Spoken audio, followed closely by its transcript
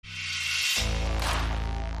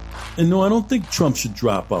And no, I don't think Trump should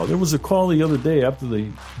drop out. There was a call the other day after the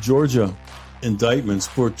Georgia indictments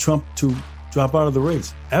for Trump to drop out of the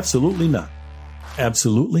race. Absolutely not.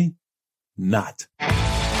 Absolutely not.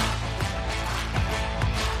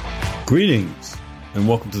 Greetings and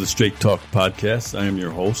welcome to the Straight Talk Podcast. I am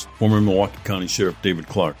your host, former Milwaukee County Sheriff David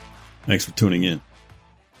Clark. Thanks for tuning in.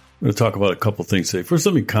 I'm going to talk about a couple things today. First,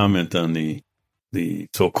 let me comment on the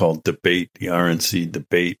so-called debate, the RNC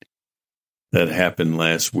debate that happened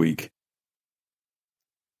last week.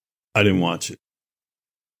 I didn't watch it.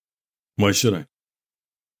 Why should I?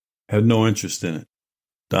 Had no interest in it.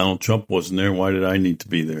 Donald Trump wasn't there. Why did I need to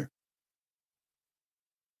be there?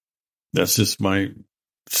 That's just my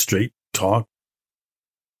straight talk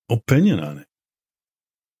opinion on it.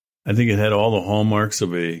 I think it had all the hallmarks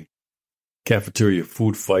of a cafeteria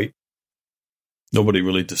food fight. Nobody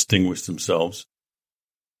really distinguished themselves.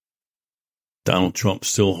 Donald Trump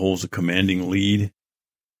still holds a commanding lead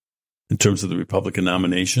in terms of the Republican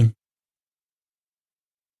nomination.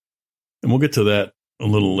 And we'll get to that a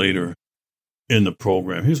little later in the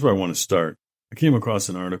program. Here's where I want to start. I came across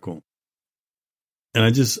an article, and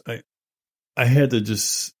I had to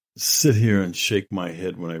just sit here and shake my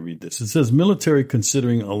head when I read this. It says, military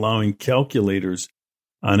considering allowing calculators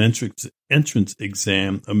on entrance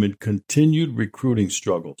exam amid continued recruiting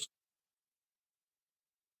struggles.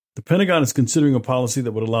 The Pentagon is considering a policy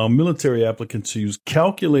that would allow military applicants to use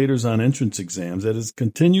calculators on entrance exams that it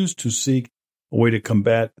continues to seek a way to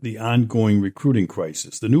combat the ongoing recruiting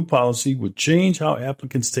crisis. The new policy would change how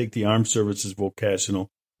applicants take the Armed Services Vocational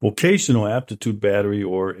Aptitude Battery,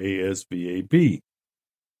 or ASVAB.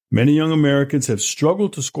 Many young Americans have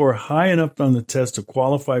struggled to score high enough on the test to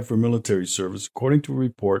qualify for military service, according to a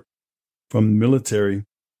report from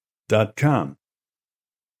military.com.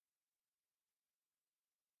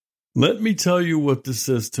 Let me tell you what this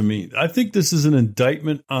says to me. I think this is an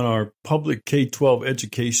indictment on our public K-12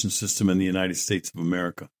 education system in the United States of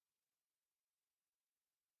America.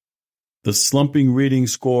 The slumping reading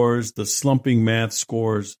scores, the slumping math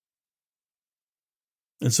scores.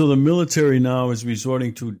 And so the military now is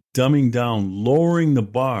resorting to dumbing down, lowering the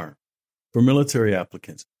bar for military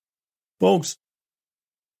applicants. Folks,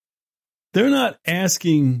 they're not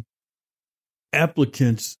asking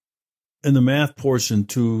applicants in the math portion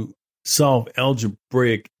to solve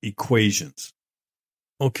algebraic equations.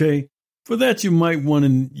 Okay? For that, you might want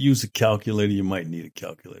to use a calculator. You might need a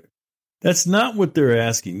calculator. That's not what they're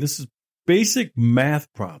asking. This is basic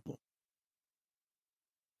math problem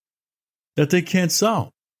that they can't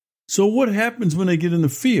solve. So what happens when they get in the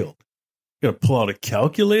field? You got to pull out a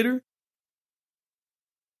calculator?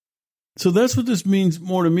 So that's what this means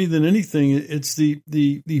more to me than anything. It's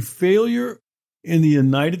the failure in the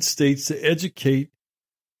United States to educate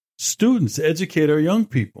students, to educate our young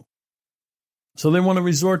people. So they want to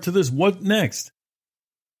resort to this. What next?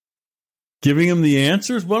 Giving them the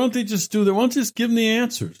answers? Why don't they just do that? Why don't you just give them the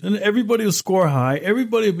answers? And everybody will score high.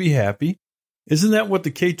 Everybody will be happy. Isn't that what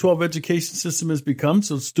the K-12 education system has become?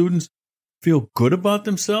 So students feel good about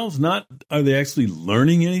themselves? Not are they actually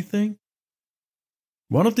learning anything?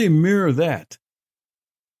 Why don't they mirror that?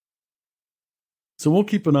 So we'll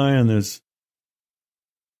keep an eye on this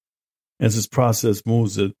as this process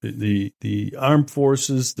moves. The armed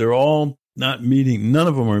forces, they're all not meeting, none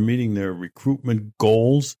of them are meeting their recruitment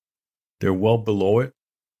goals. They're well below it.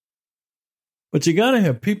 But you got to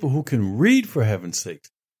have people who can read, for heaven's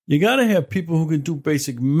sakes. You got to have people who can do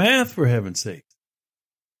basic math, for heaven's sake.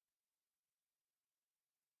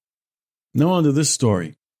 Now on to this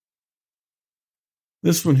story.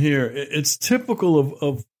 This one here, it's typical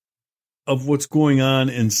of what's going on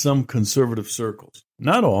in some conservative circles.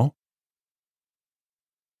 Not all.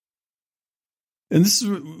 And this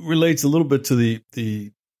relates a little bit to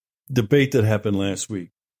the debate that happened last week.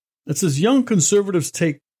 It says young conservatives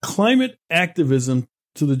take climate activism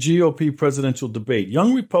to the GOP presidential debate.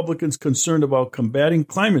 Young Republicans concerned about combating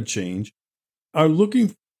climate change are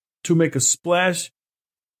looking to make a splash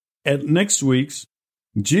at next week's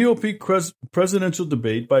GOP presidential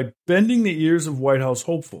debate by bending the ears of White House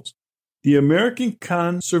hopefuls. The American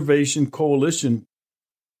Conservation Coalition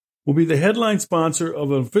will be the headline sponsor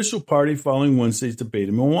of an official party following Wednesday's debate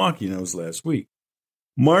in Milwaukee, and that was last week,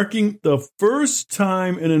 marking the first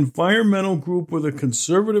time an environmental group with a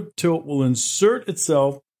conservative tilt will insert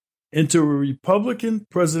itself into a Republican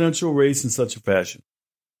presidential race in such a fashion.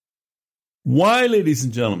 Why, ladies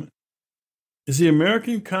and gentlemen, is the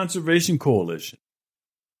American Conservation Coalition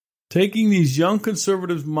taking these young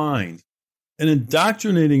conservatives' minds and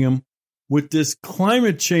indoctrinating them with this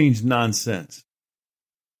climate change nonsense?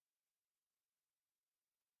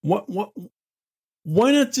 Why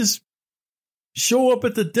not just Show up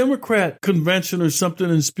at the Democrat convention or something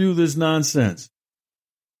and spew this nonsense.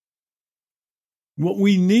 What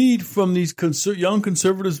we need from these young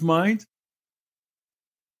conservatives' minds,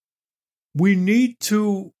 we need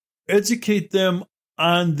to educate them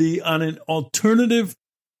on an alternative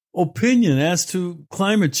opinion as to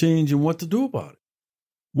climate change and what to do about it.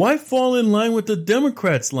 Why fall in line with the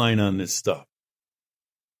Democrats' line on this stuff?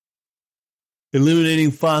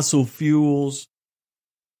 Eliminating fossil fuels,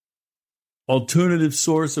 alternative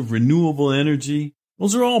source of renewable energy.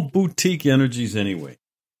 Those are all boutique energies anyway.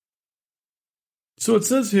 So it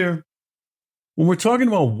says here, when we're talking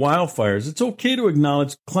about wildfires, it's okay to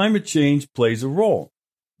acknowledge climate change plays a role.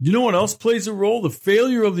 You know what else plays a role? The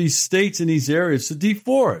failure of these states in these areas to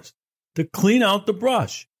deforest, to clean out the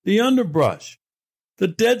brush, the underbrush, the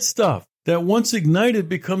dead stuff that once ignited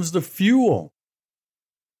becomes the fuel.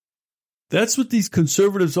 That's what these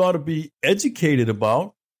conservatives ought to be educated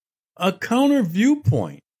about. A counter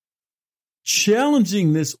viewpoint,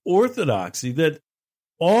 challenging this orthodoxy that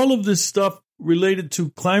all of this stuff related to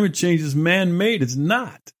climate change is man-made. It's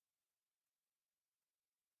not.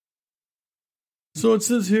 So it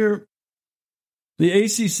says here, the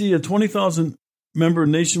ACC, a 20,000-member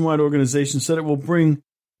nationwide organization, said it will bring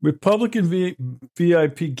Republican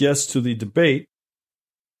VIP guests to the debate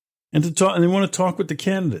and they want to talk with the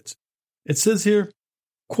candidates. It says here,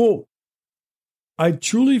 quote, I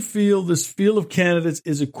truly feel this field of candidates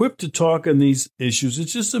is equipped to talk on these issues.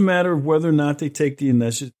 It's just a matter of whether or not they take the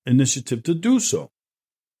initiative to do so.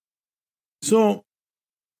 So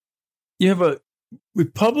you have a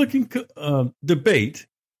Republican debate,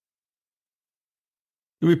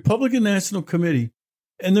 the Republican National Committee,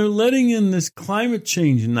 and they're letting in this climate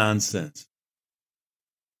change nonsense.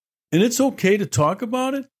 And it's okay to talk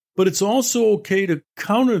about it, but it's also okay to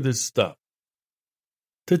counter this stuff,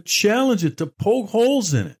 to challenge it, to poke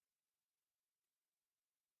holes in it.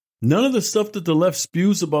 None of the stuff that the left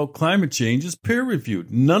spews about climate change is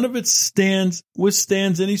peer-reviewed. None of it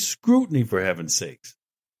withstands any scrutiny, for heaven's sakes.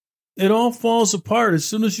 It all falls apart as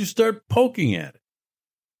soon as you start poking at it.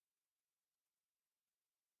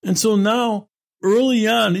 And so now, early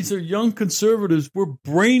on, these are young conservatives. We're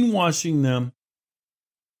brainwashing them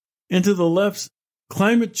into the left's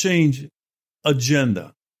climate change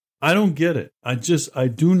agenda. I don't get it. I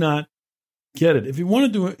do not get it. If you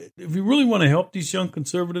really want to help these young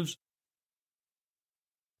conservatives,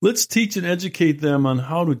 let's teach and educate them on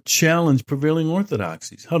how to challenge prevailing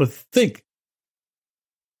orthodoxies, how to think,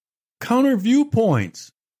 counter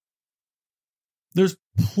viewpoints. There's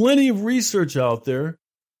plenty of research out there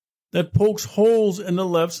that pokes holes in the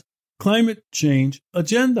left's climate change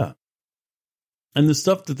agenda. And the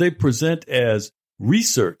stuff that they present as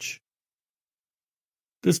research,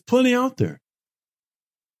 there's plenty out there.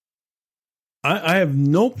 I have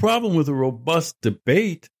no problem with a robust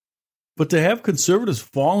debate, but to have conservatives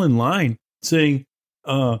fall in line saying,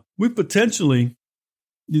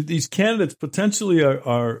 these candidates potentially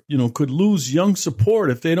are could lose young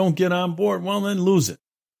support if they don't get on board, well, then lose it.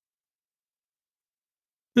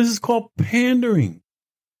 This is called pandering.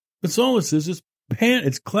 That's all this is.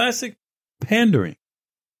 It's classic pandering.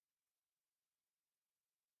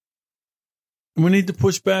 And we need to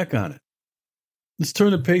push back on it. Let's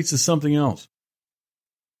turn the page to something else.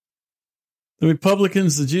 The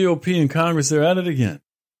Republicans, the GOP, and Congress, they're at it again.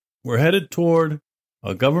 We're headed toward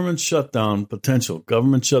a potential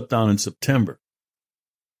government shutdown in September.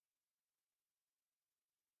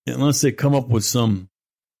 Unless they come up with some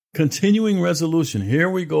continuing resolution. Here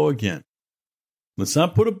we go again. Let's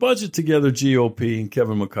not put a budget together, GOP and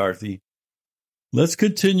Kevin McCarthy. Let's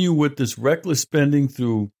continue with this reckless spending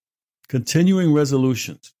through continuing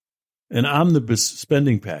resolutions and omnibus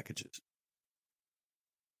spending packages.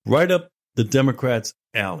 Right up the Democrats'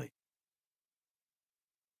 alley.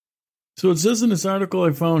 So it says in this article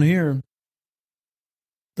I found here,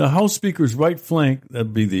 the House Speaker's right flank,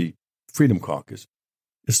 that'd be the Freedom Caucus,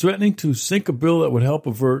 is threatening to sink a bill that would help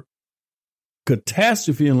avert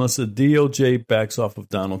catastrophe unless the DOJ backs off of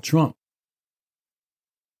Donald Trump.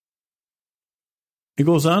 It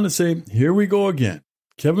goes on to say, here we go again.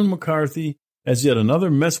 Kevin McCarthy has yet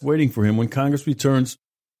another mess waiting for him when Congress returns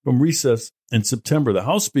from recess in September. The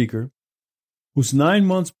House Speaker, whose 9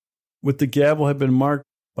 months with the gavel have been marked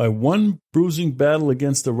by one bruising battle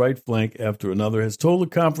against the right flank after another, has told the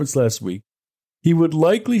conference last week he would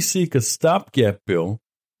likely seek a stopgap bill.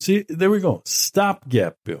 See, there we go,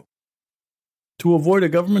 stopgap bill, to avoid a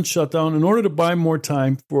government shutdown in order to buy more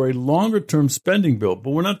time for a longer-term spending bill.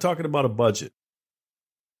 But we're not talking about a budget.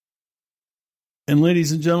 And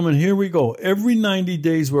ladies and gentlemen, here we go. Every 90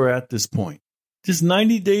 days we're at this point. Just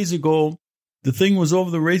 90 days ago, The thing was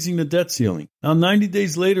over the raising the debt ceiling. Now, 90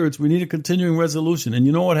 days later, we need a continuing resolution. And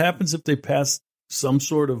you know what happens if they pass some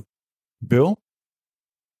sort of bill?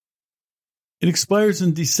 It expires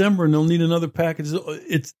in December and they'll need another package.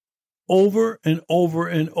 It's over and over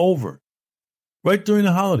and over. Right during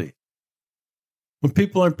the holiday. When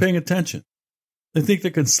people aren't paying attention. They think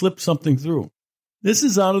they can slip something through. This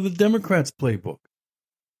is out of the Democrats' playbook.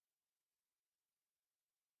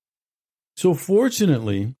 So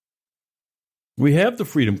fortunately, we have the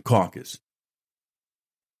Freedom Caucus.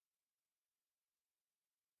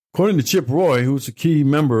 According to Chip Roy, who was a key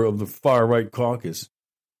member of the far-right caucus,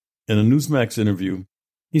 in a Newsmax interview,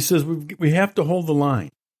 he says we have to hold the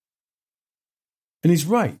line. And he's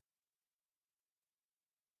right.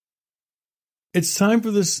 It's time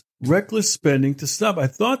for this reckless spending to stop. I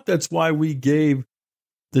thought that's why we gave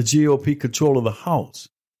the GOP control of the House.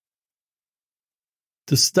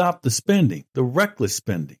 To stop the spending, the reckless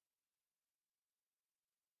spending.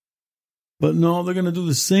 But no, they're going to do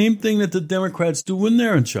the same thing that the Democrats do when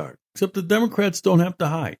they're in charge. Except the Democrats don't have to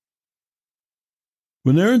hide.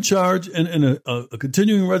 When they're in charge and a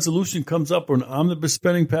continuing resolution comes up or an omnibus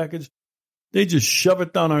spending package, they just shove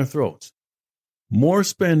it down our throats. More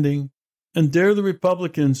spending and dare the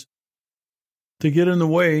Republicans to get in the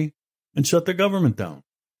way and shut the government down.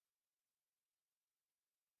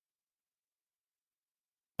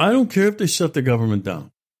 I don't care if they shut the government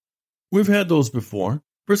down. We've had those before.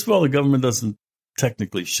 First of all, the government doesn't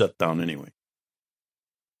technically shut down anyway.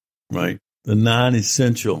 Right? The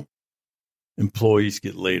non-essential employees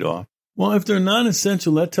get laid off. Well, if they're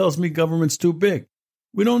non-essential, that tells me government's too big.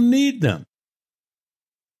 We don't need them.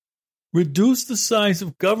 Reduce the size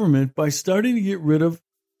of government by starting to get rid of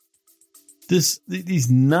these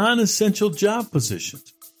non-essential job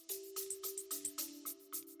positions.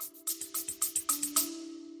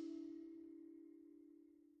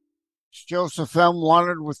 Joseph M.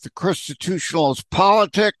 Wanted with the Constitutionalist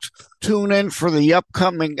Politics. Tune in for the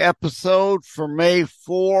upcoming episode for May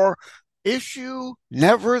 4. Issue,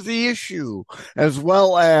 Never the Issue, as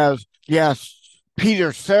well as guests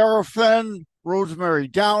Peter Seraphin, Rosemary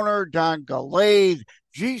Downer, Don Gallade,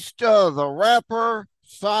 Gista the Rapper,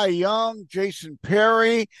 Cy Young, Jason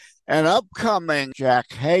Perry, and upcoming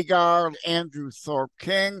Jack Hagar, Andrew Thorpe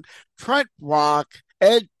King, Trent Rock,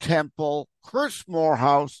 Ed Temple, Chris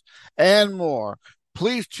Morehouse, and more.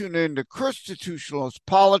 Please tune in to Constitutionalist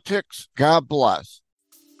Politics. God bless.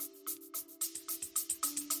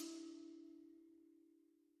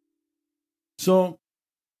 So,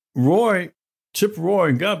 Chip Roy,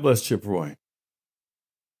 and God bless Chip Roy,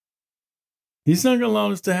 he's not going to allow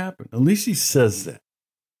this to happen. At least he says that.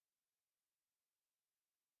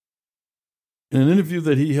 In an interview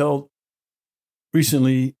that he held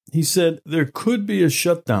recently, he said there could be a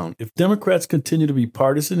shutdown if Democrats continue to be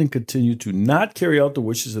partisan and continue to not carry out the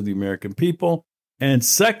wishes of the American people. And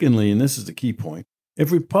secondly, and this is the key point,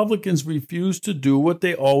 if Republicans refuse to do what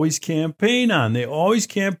they always campaign on. They always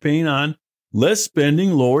campaign on less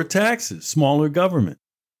spending, lower taxes, smaller government.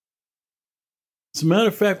 As a matter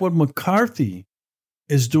of fact, what McCarthy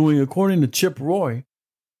is doing, according to Chip Roy,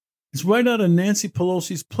 is right out of Nancy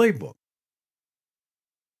Pelosi's playbook.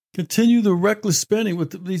 Continue the reckless spending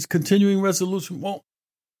with these continuing resolutions. Well,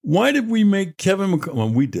 why did we make Kevin McCarthy? Well,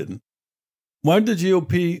 we didn't. Why did the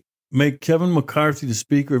GOP make Kevin McCarthy the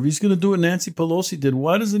speaker? If he's going to do what Nancy Pelosi did,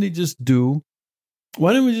 why didn't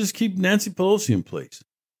we just keep Nancy Pelosi in place?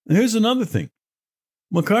 And here's another thing.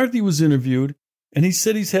 McCarthy was interviewed, and he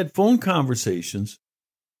said he's had phone conversations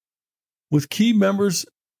with key members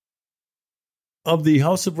of the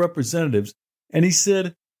House of Representatives, and he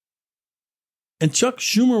said, and Chuck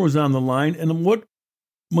Schumer was on the line, and what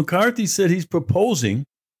McCarthy said he's proposing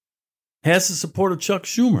has the support of Chuck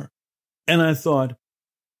Schumer. And I thought,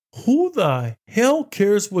 who the hell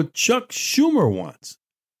cares what Chuck Schumer wants?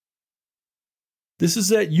 This is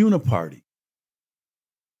that uniparty.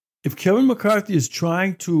 If Kevin McCarthy is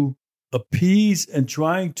trying to appease and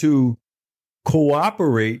trying to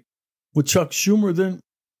cooperate with Chuck Schumer, then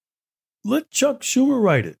let Chuck Schumer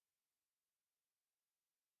write it.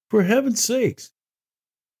 For heaven's sakes,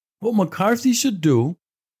 what McCarthy should do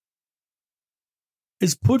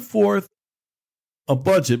is put forth a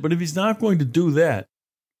budget, but if he's not going to do that,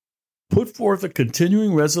 put forth a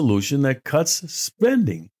continuing resolution that cuts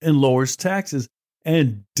spending and lowers taxes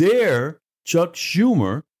and dare Chuck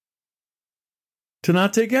Schumer to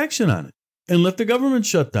not take action on it and let the government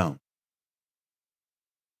shut down.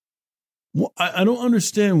 I don't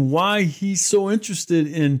understand why he's so interested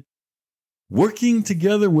in working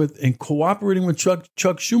together with and cooperating with Chuck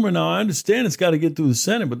Schumer. Now, I understand it's got to get through the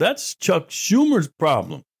Senate, but that's Chuck Schumer's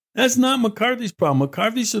problem. That's not McCarthy's problem.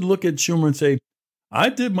 McCarthy should look at Schumer and say, I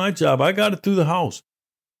did my job. I got it through the House.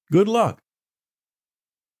 Good luck.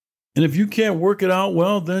 And if you can't work it out,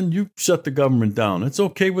 well, then you shut the government down. It's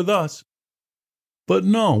okay with us. But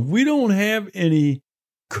no, we don't have any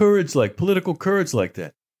political courage like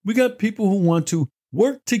that. We got people who want to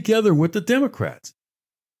work together with the Democrats.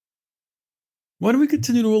 Why don't we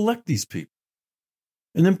continue to elect these people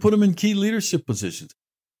and then put them in key leadership positions?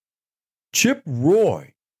 Chip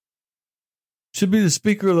Roy should be the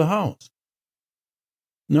Speaker of the House.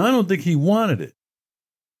 Now, I don't think he wanted it,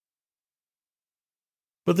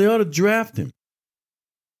 but they ought to draft him.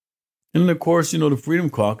 And of course, the Freedom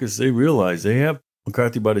Caucus, they realize they have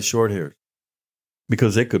McCarthy by the short hairs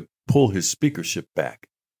because they could pull his speakership back.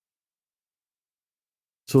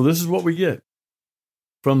 So this is what we get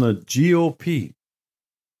from the GOP.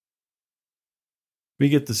 We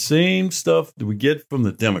get the same stuff that we get from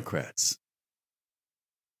the Democrats.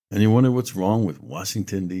 And you wonder what's wrong with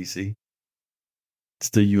Washington, D.C.? It's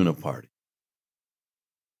the uniparty.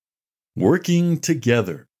 Working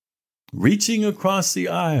together, reaching across the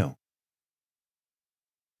aisle.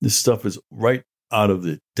 This stuff is right out of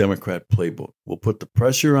the Democrat playbook. We'll put the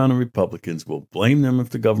pressure on the Republicans. We'll blame them if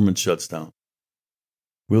the government shuts down.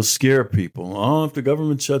 We'll scare people. Oh, if the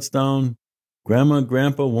government shuts down, grandma and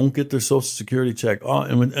grandpa won't get their Social Security check. Oh,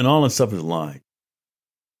 and all that stuff is lying.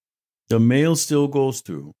 The mail still goes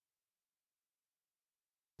through.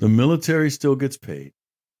 The military still gets paid.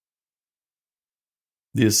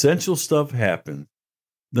 The essential stuff happens.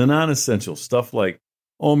 The non-essential stuff like,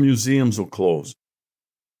 museums will close.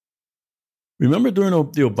 Remember during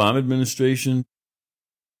the Obama administration,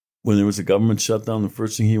 when there was a government shutdown, the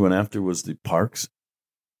first thing he went after was the parks,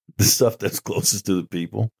 the stuff that's closest to the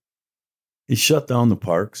people. He shut down the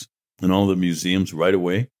parks and all the museums right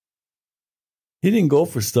away. He didn't go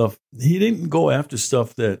after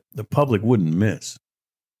stuff that the public wouldn't miss.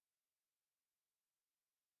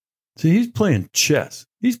 See, he's playing chess.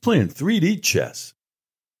 He's playing 3D chess.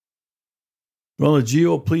 Well, the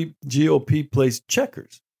GOP plays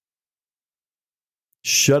checkers.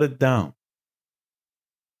 Shut it down.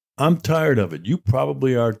 I'm tired of it. You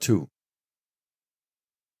probably are too.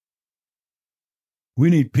 We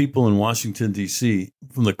need people in Washington, D.C.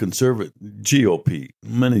 from the conservative GOP.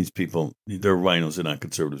 Many of these people, they're rhinos, they're not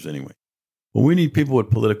conservatives anyway. But we need people with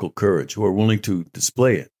political courage who are willing to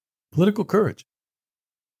display it. Political courage.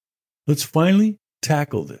 Let's finally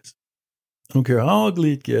tackle this. I don't care how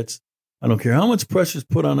ugly it gets. I don't care how much pressure is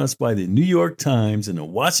put on us by the New York Times and the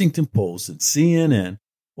Washington Post and CNN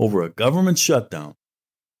over a government shutdown.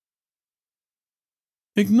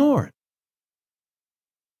 Ignore it.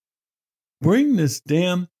 Bring this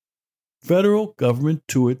damn federal government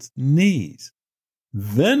to its knees.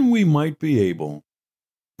 Then we might be able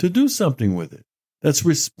to do something with it. That's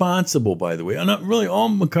responsible, by the way. And not really, all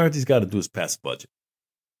McCarthy's got to do is pass a budget.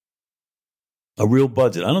 A real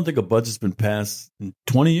budget. I don't think a budget's been passed in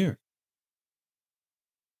 20 years.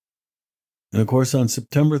 And of course, on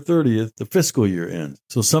September 30th, the fiscal year ends.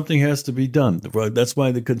 So something has to be done. That's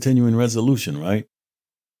why the continuing resolution, right?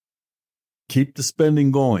 Keep the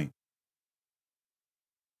spending going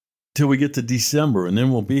till we get to December, and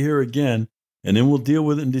then we'll be here again, and then we'll deal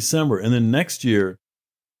with it in December. And then next year,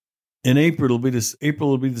 in April, it'll be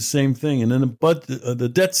the same thing. And then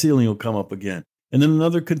the debt ceiling will come up again. And then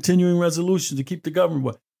another continuing resolution to keep the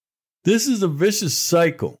government. This is a vicious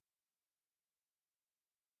cycle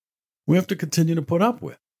we have to continue to put up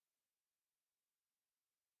with.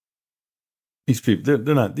 These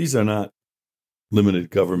people, these are not limited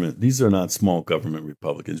government. These are not small government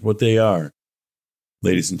Republicans. What they are,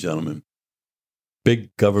 ladies and gentlemen,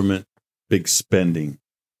 big government, big spending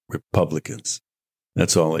Republicans.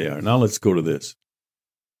 That's all they are. Now let's go to this.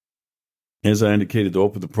 As I indicated to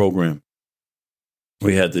open the program,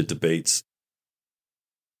 we had the debates.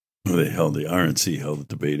 The RNC held the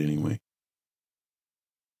debate anyway.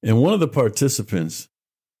 And one of the participants,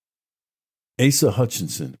 Asa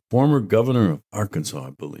Hutchinson, former governor of Arkansas, I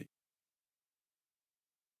believe.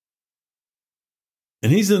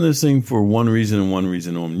 And he's in this thing for one reason and one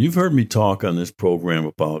reason only. You've heard me talk on this program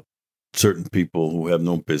about certain people who have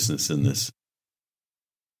no business in this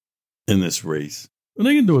race. And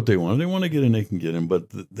they can do what they want. If they want to get in, they can get in. But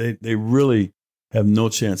they really have no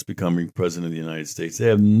chance of becoming president of the United States. They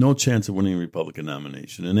have no chance of winning a Republican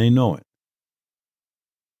nomination, and they know it.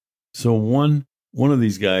 So one of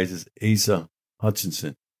these guys is Asa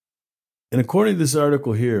Hutchinson. And according to this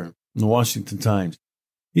article here in the Washington Times,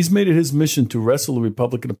 he's made it his mission to wrestle the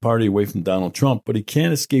Republican Party away from Donald Trump, but he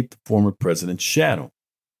can't escape the former president's shadow.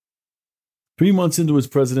 3 months into his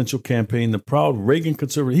presidential campaign, the proud Reagan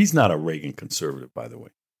conservative, he's not a Reagan conservative, by the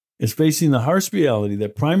way. is facing the harsh reality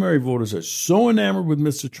that primary voters are so enamored with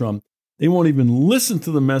Mr. Trump, they won't even listen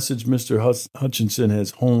to the message Mr. Hutchinson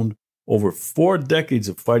has honed over 4 decades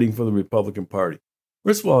of fighting for the Republican Party.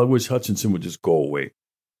 First of all, I wish Hutchinson would just go away.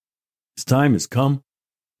 His time has come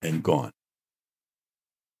and gone.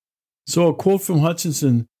 So a quote from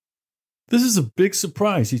Hutchinson, "This is a big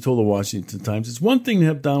surprise," he told the Washington Times. "It's one thing to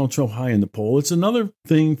have Donald Trump high in the poll. It's another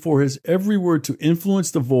thing for his every word to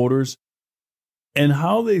influence the voters and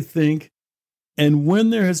how they think. And when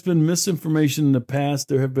there has been misinformation in the past,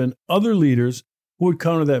 there have been other leaders who would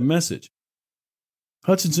counter that message."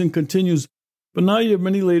 Hutchinson continues, "But now you have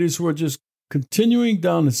many leaders who are just continuing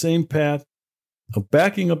down the same path of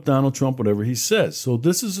backing up Donald Trump, whatever he says. So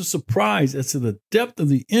this is a surprise as to the depth of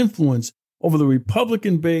the influence over the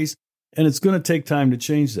Republican base, and it's going to take time to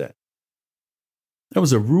change that." That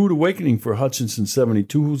was a rude awakening for Hutchinson,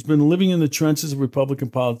 72, who's been living in the trenches of Republican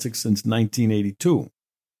politics since 1982.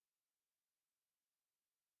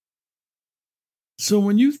 So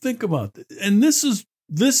when you think about it, and this is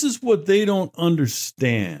what they don't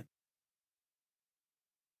understand.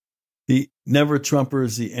 The never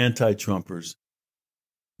Trumpers, the anti-Trumpers,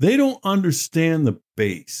 they don't understand the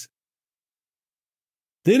base.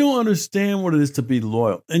 They don't understand what it is to be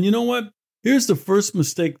loyal. And you know what? Here's the first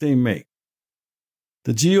mistake they make.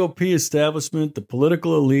 The GOP establishment, the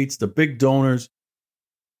political elites, the big donors.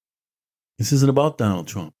 This isn't about Donald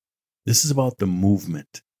Trump. This is about the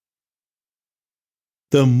movement.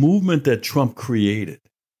 The movement that Trump created.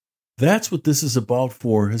 That's what this is about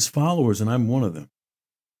for his followers, and I'm one of them.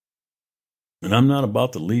 And I'm not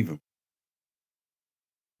about to leave him.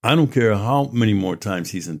 I don't care how many more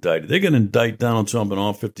times he's indicted. They're going to indict Donald Trump in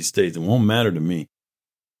all 50 states. It won't matter to me.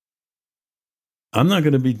 I'm not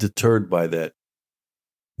going to be deterred by that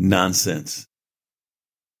nonsense.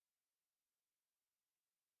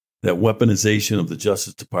 That weaponization of the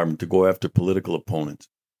Justice Department to go after political opponents.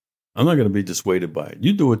 I'm not going to be dissuaded by it.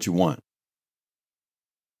 You do what you want.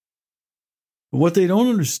 But what they don't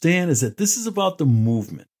understand is that this is about the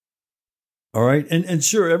movement. All right? And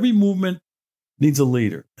sure, every movement needs a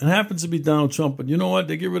leader. It happens to be Donald Trump, but you know what?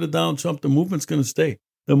 They get rid of Donald Trump, the movement's going to stay.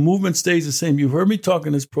 The movement stays the same. You've heard me talk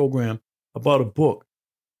in this program about a book,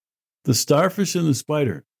 The Starfish and the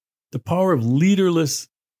Spider, the power of leaderless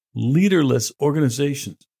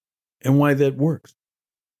organizations and why that works.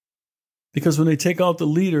 Because when they take out the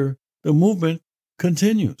leader, the movement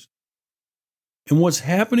continues. And what's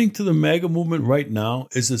happening to the MAGA movement right now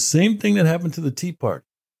is the same thing that happened to the Tea Party.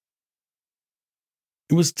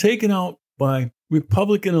 It was taken out by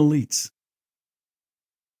Republican elites.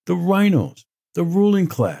 The rhinos, the ruling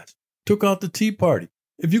class, took out the Tea Party.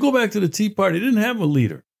 If you go back to the Tea Party, it didn't have a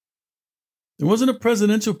leader. There wasn't a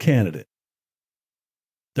presidential candidate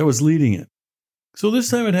that was leading it. So this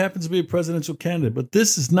time it happens to be a presidential candidate. But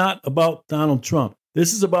this is not about Donald Trump.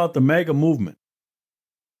 This is about the MAGA movement.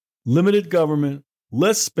 Limited government,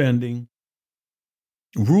 less spending,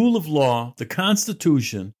 rule of law, the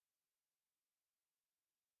Constitution,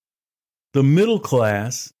 the middle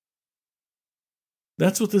class.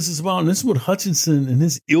 That's what this is about. And this is what Hutchinson and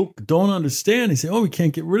his ilk don't understand. They say, "Oh, we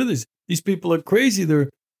can't get rid of this. These people are crazy. They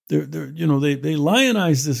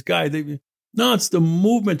lionize this guy." No, it's the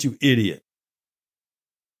movement, you idiot.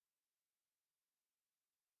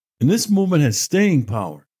 And this movement has staying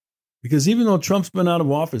power. Because even though Trump's been out of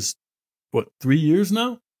office, 3 years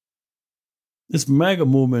now? This MAGA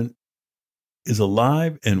movement is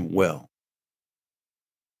alive and well.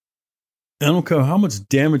 I don't care how much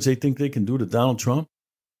damage they think they can do to Donald Trump.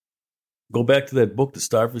 Go back to that book, The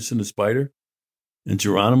Starfish and the Spider, and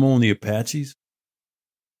Geronimo and the Apaches.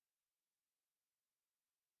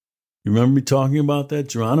 You remember me talking about that?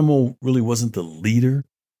 Geronimo really wasn't the leader,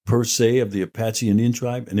 per se, of the Apache Indian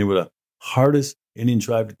tribe, and they were the hardest Indian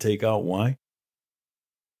tribe to take out. Why?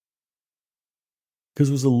 Because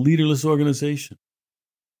it was a leaderless organization.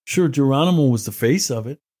 Sure, Geronimo was the face of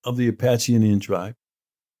it, of the Apache Indian tribe.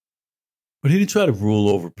 But he didn't try to rule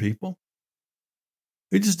over people.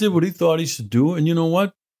 He just did what he thought he should do. And you know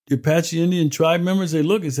what? The Apache Indian tribe members, they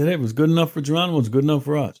look and said, "Hey, it was good enough for Geronimo, it's good enough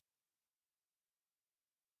for us."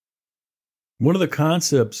 One of the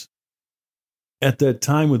concepts at that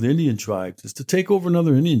time with Indian tribes is to take over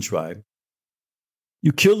another Indian tribe.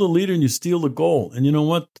 You kill the leader and you steal the gold. And you know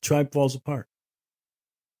what? The tribe falls apart.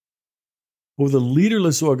 With a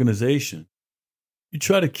leaderless organization, you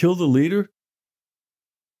try to kill the leader,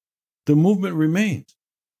 the movement remains.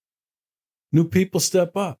 New people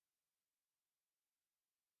step up.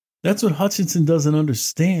 That's what Hutchinson doesn't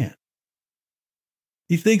understand.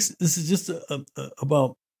 He thinks this is just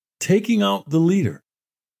about taking out the leader.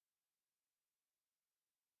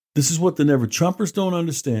 This is what the Never Trumpers don't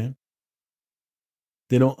understand.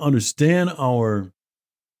 They don't understand our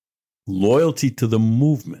loyalty to the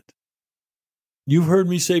movement. You've heard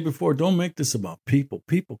me say before, don't make this about people.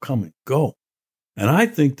 People come and go. And I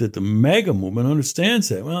think that the MAGA movement understands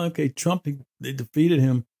that. Well, okay, Trump, they defeated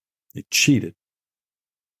him. They cheated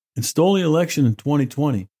and stole the election in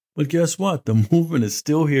 2020. But guess what? The movement is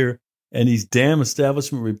still here, and these damn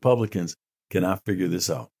establishment Republicans cannot figure this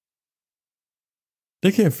out.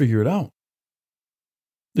 They can't figure it out.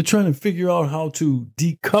 They're trying to figure out how to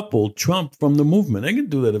decouple Trump from the movement. They can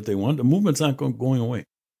do that if they want. The movement's not going away.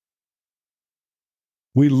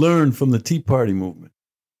 We learned from the Tea Party movement.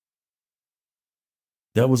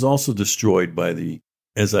 That was also destroyed by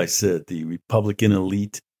as I said, the Republican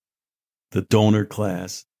elite, the donor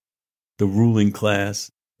class, the ruling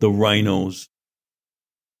class, the rhinos,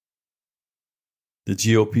 the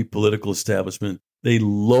GOP political establishment. They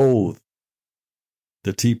loathe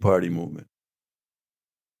the Tea Party movement.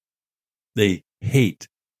 They hate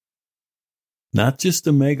not just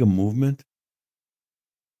the MAGA movement,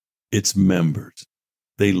 its members.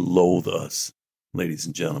 They loathe us, ladies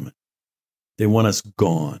and gentlemen. They want us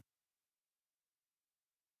gone.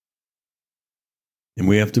 And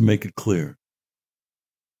we have to make it clear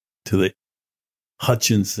to the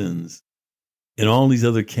Hutchinsons and all these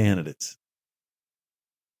other candidates,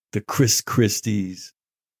 the Chris Christies,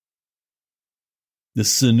 the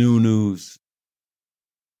Sununus,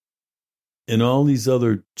 and all these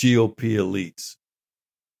other GOP elites.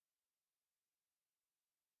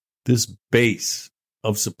 This base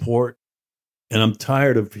of support, and I'm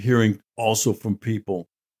tired of hearing also from people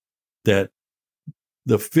that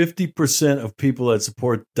the 50% of people that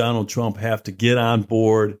support Donald Trump have to get on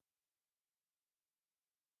board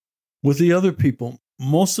with the other people,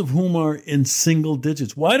 most of whom are in single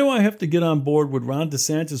digits. Why do I have to get on board with Ron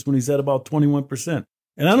DeSantis when he's at about 21%?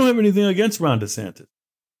 And I don't have anything against Ron DeSantis.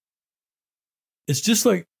 It's just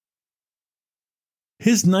like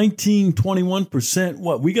his 19, 21%,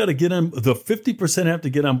 what? We got to get on, the 50% have to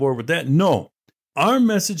get on board with that? No. Our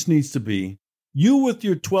message needs to be, you with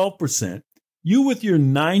your 12%, you with your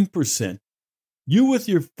 9%, you with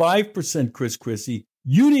your 5%, Chris Christie,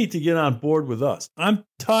 you need to get on board with us. I'm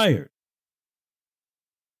tired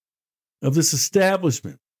of this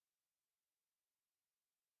establishment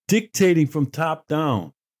dictating from top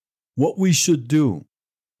down what we should do.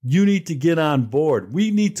 You need to get on board.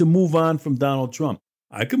 We need to move on from Donald Trump.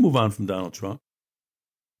 I can move on from Donald Trump.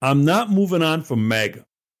 I'm not moving on from MAGA.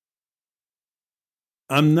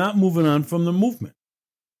 I'm not moving on from the movement.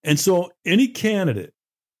 And so any candidate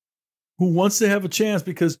who wants to have a chance,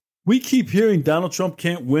 because we keep hearing Donald Trump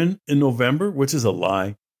can't win in November, which is a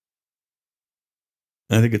lie.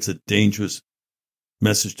 I think it's a dangerous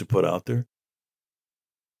message to put out there.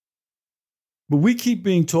 But we keep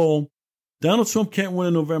being told Donald Trump can't win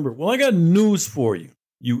in November. Well, I got news for you,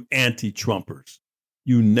 you anti-Trumpers,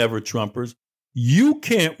 you never-Trumpers. You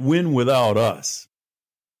can't win without us.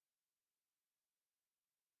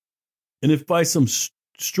 And if by some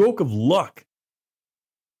stroke of luck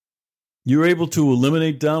you're able to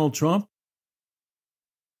eliminate Donald Trump,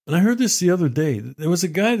 and I heard this the other day, there was a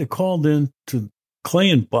guy that called in to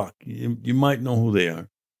Clay and Buck. You might know who they are.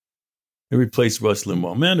 They replaced Rush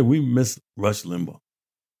Limbaugh. Man, did we miss Rush Limbaugh.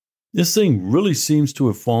 This thing really seems to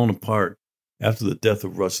have fallen apart after the death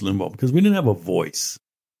of Rush Limbaugh because we didn't have a voice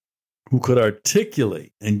who could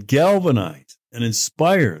articulate and galvanize and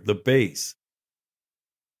inspire the base.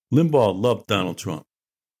 Limbaugh loved Donald Trump.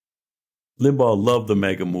 Limbaugh loved the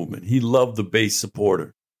MAGA movement. He loved the base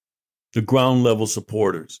supporter, the ground level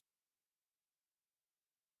supporters.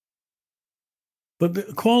 But the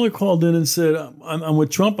caller called in and said, I'm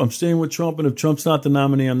with Trump. I'm staying with Trump. And if Trump's not the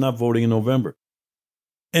nominee, I'm not voting in November.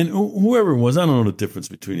 And whoever it was, I don't know the difference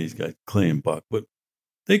between these guys, Clay and Buck, but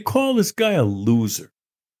they call this guy a loser.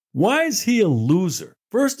 Why is he a loser?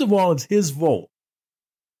 First of all, it's his vote.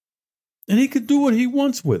 And he could do what he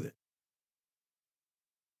wants with it.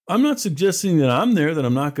 I'm not suggesting that I'm there, that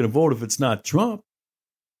I'm not going to vote if it's not Trump.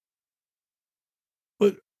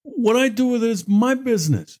 But what I do with it is my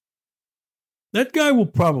business. That guy will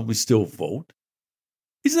probably still vote.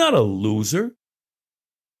 He's not a loser.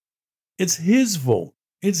 It's his vote.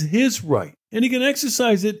 It's his right. And he can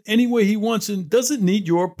exercise it any way he wants and doesn't need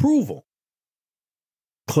your approval.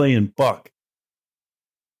 Clay and Buck.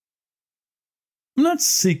 I'm not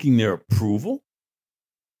seeking their approval.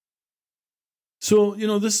 So,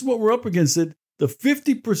 this is what we're up against. That the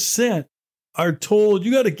 50% are told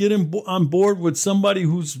you got to get on board with somebody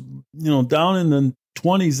who's, down in the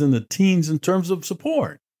 20s and the teens in terms of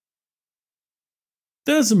support.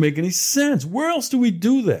 That doesn't make any sense. Where else do we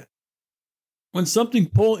do that? when something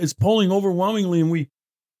is polling overwhelmingly and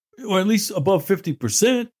or at least above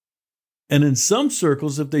 50%, and in some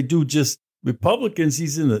circles, if they do just Republicans,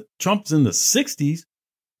 Trump's in the 60s,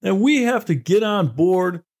 then we have to get on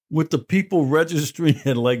board with the people registering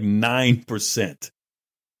at like 9%.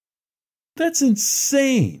 That's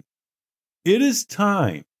insane. It is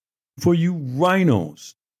time for you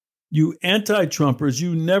rhinos, you anti-Trumpers,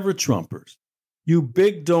 you never-Trumpers, you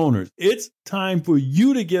big donors. It's time for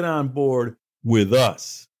you to get on board with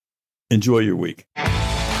us. Enjoy your week.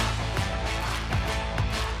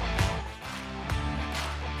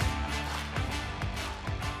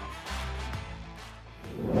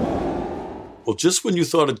 Well, just when you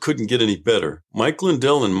thought it couldn't get any better, Mike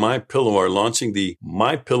Lindell and MyPillow are launching the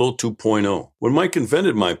MyPillow 2.0. When Mike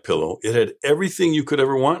invented MyPillow, it had everything you could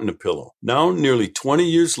ever want in a pillow. Now, nearly 20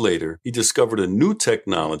 years later, he discovered a new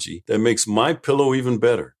technology that makes MyPillow even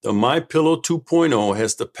better. The MyPillow 2.0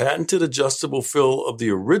 has the patented adjustable fill of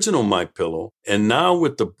the original MyPillow, and now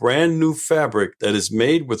with the brand new fabric that is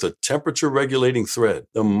made with a temperature-regulating thread.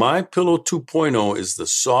 The MyPillow 2.0 is the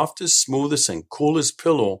softest, smoothest, and coolest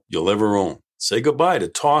pillow you'll ever own. Say goodbye to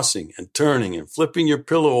tossing and turning and flipping your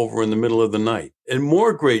pillow over in the middle of the night. And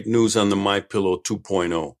more great news on the MyPillow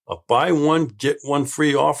 2.0. A buy one, get one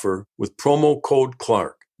free offer with promo code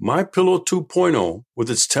Clark. MyPillow 2.0,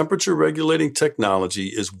 with its temperature-regulating technology,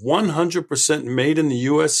 is 100% made in the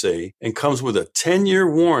USA and comes with a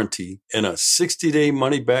 10-year warranty and a 60-day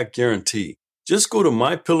money-back guarantee. Just go to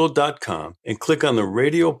MyPillow.com and click on the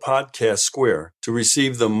radio podcast square to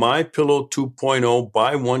receive the MyPillow 2.0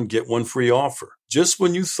 buy one, get one free offer. Just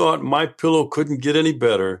when you thought MyPillow couldn't get any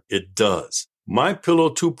better, it does.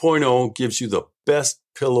 MyPillow 2.0 gives you the best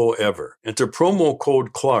pillow ever. Enter promo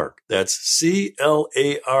code Clark, that's CLARKE,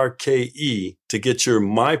 to get your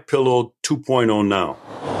MyPillow 2.0 now.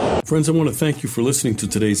 Friends, I want to thank you for listening to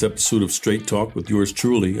today's episode of Straight Talk with yours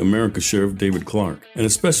truly, America's Sheriff David Clark. And a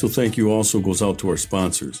special thank you also goes out to our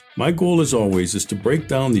sponsors. My goal, as always, is to break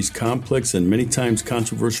down these complex and many times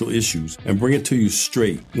controversial issues and bring it to you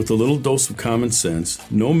straight with a little dose of common sense,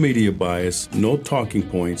 no media bias, no talking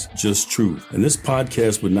points, just truth. And this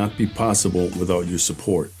podcast would not be possible without your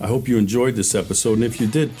support. I hope you enjoyed this episode, and if you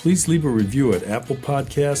did, please leave a review at Apple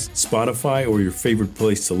Podcasts, Spotify, or your favorite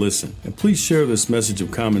place to listen. And please share this message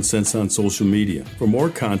of common sense on social media. For more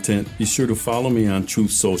content, be sure to follow me on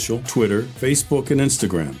Truth Social, Twitter, Facebook, and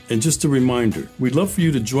Instagram. And just a reminder, we'd love for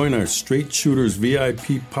you to join our Straight Shooters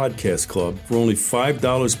VIP podcast club for only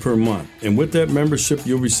 $5 per month. And with that membership,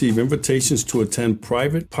 you'll receive invitations to attend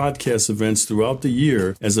private podcast events throughout the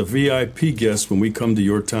year as a VIP guest when we come to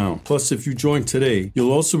your town. Plus, if you join today,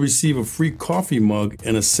 you'll also receive a free coffee mug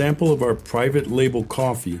and a sample of our private label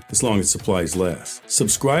coffee as long as supplies last.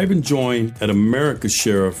 Subscribe and join at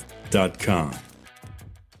AmericasSheriff.com.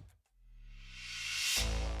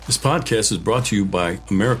 This podcast is brought to you by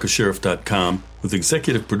AmericasSheriff.com with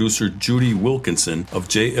executive producer Judy Wilkinson of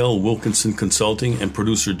J.L. Wilkinson Consulting and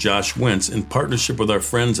producer Josh Wentz in partnership with our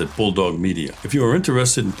friends at Bulldog Media. If you are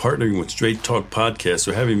interested in partnering with Straight Talk Podcasts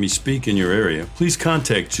or having me speak in your area, please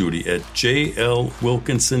contact Judy at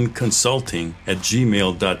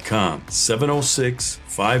jlwilkinsonconsulting@gmail.com,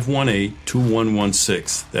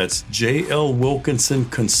 706-518-2116. That's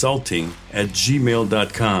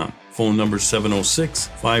jlwilkinsonconsulting@gmail.com. Phone number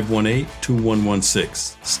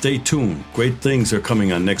 706-518-2116. Stay tuned. Great things are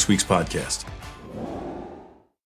coming on next week's podcast.